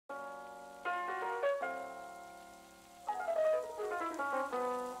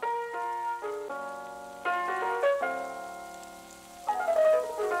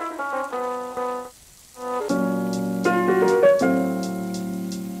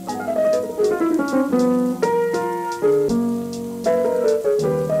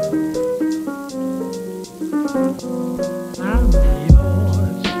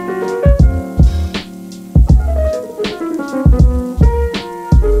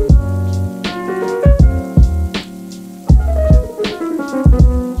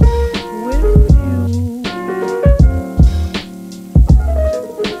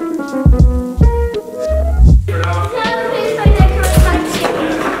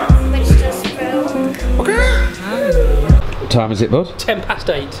What time is it, bud?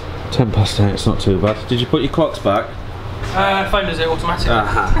 8:10. 8:10, it's not too bad. Did you put your clocks back? Phone does it automatically.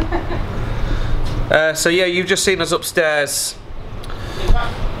 So yeah, you've just seen us upstairs.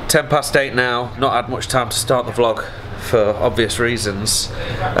 8:10 now, not had much time to start the vlog for obvious reasons.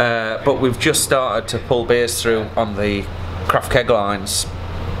 But we've just started to pull beers through on the craft keg lines,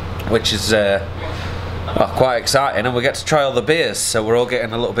 which is quite exciting, and we get to try all the beers, so we're all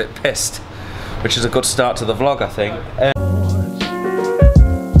getting a little bit pissed, which is a good start to the vlog, I think.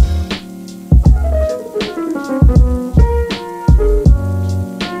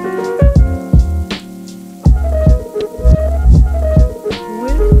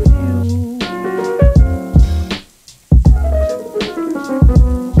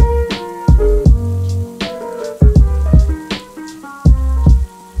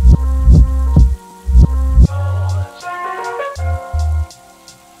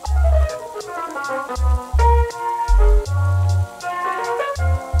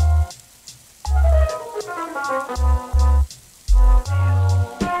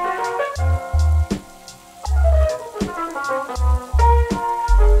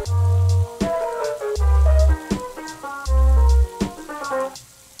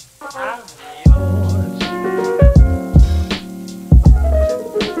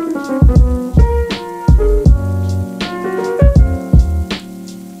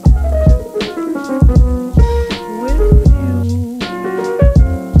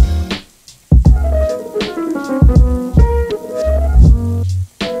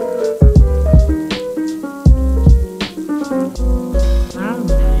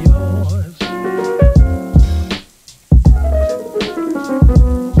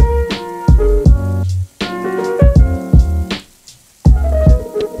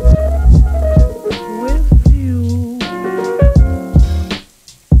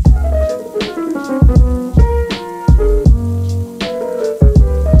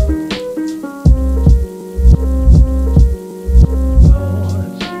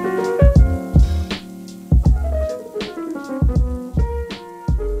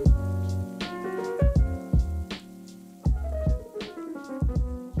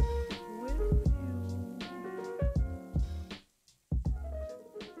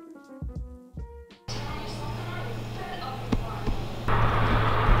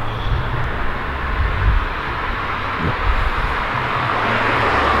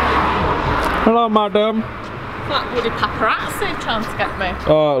 Hello, madam. That bloody paparazzi trying to get me.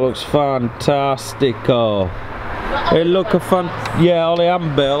 Oh, it looks fantastico. It look a yeah, Ollie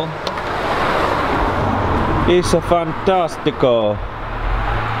and Bill. It's a fantastico.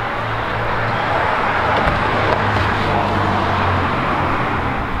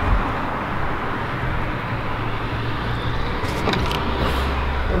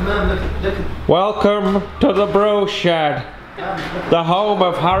 Welcome to the Brew Shed, the home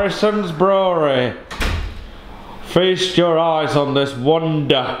of Harrison's Brewery. Feast your eyes on this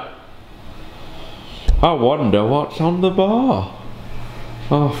wonder. I wonder what's on the bar.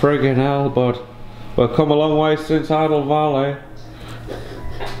 Oh, friggin' hell, bud. We've come a long way since Idle Valley.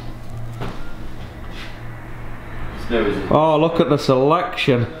 Oh, look at the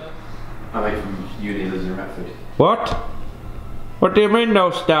selection. I wait from uni lives in Retford. What? What do you mean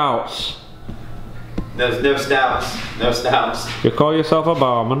no stouts? There's no stouts. No stouts. You call yourself a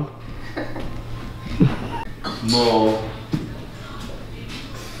barman? More.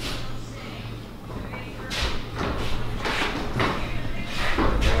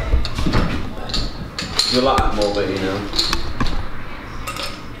 You like that more bit, you know.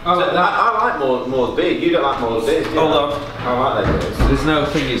 Oh, So, I like Moore's beer. You don't like Moore's beer, do you? Hold on. I like their beers. There's no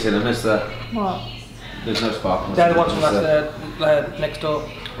thingies in them, is there? What? There's no sparkling. They're the ones from next door.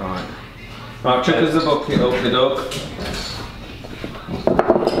 Right. Right, chuck us the bucket, open it up.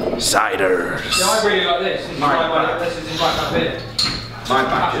 Ciders. Yeah, I really like this. This is like that beer. My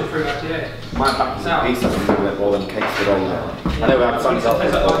Passion back fruit IPA. My back is a piece of them with all them cakes with all that. I know we have fun Tastes like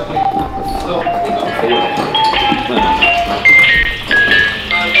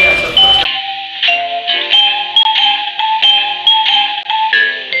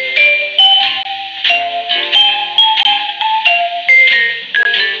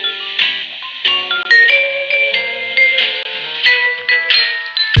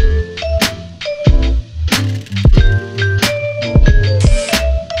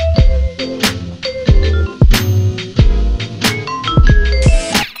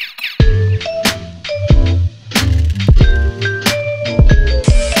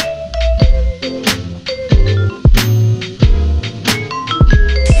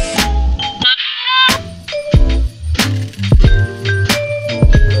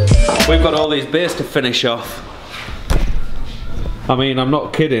We've got all these beers to finish off. I mean, I'm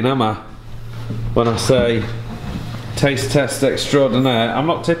not kidding, am I? When I say taste test extraordinaire, I'm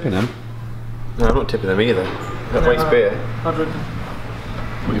not tipping them. No, I'm not tipping them either. That waste beer. 100.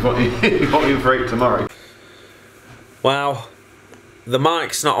 You've got me for 8 tomorrow. Wow. The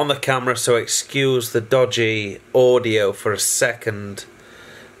mic's not on the camera, so excuse the dodgy audio for a second.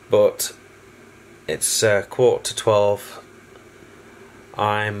 But it's 11:45.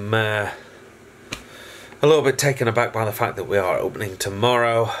 I'm a little bit taken aback by the fact that we are opening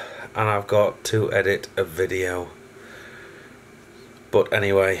tomorrow and I've got to edit a video. But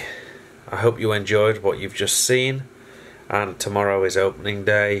anyway, I hope you enjoyed what you've just seen, and tomorrow is opening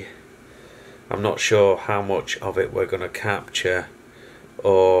day. I'm not sure how much of it we're going to capture,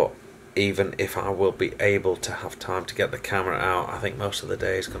 or even if I will be able to have time to get the camera out. I think most of the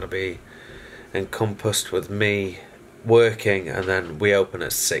day is going to be encompassed with me working, and then we open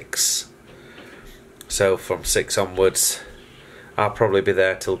at 6. So from 6 onwards I'll probably be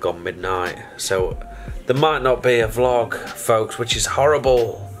there till gone midnight. So there might not be a vlog, folks, which is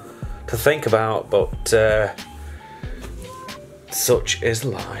horrible to think about, but such is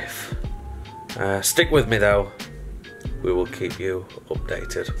life. Stick with me though. We will keep you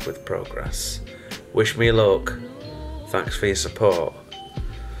updated with progress. Wish me luck. Thanks for your support.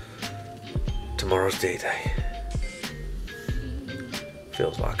 Tomorrow's D-Day.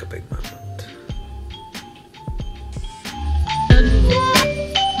 Feels like a big moment.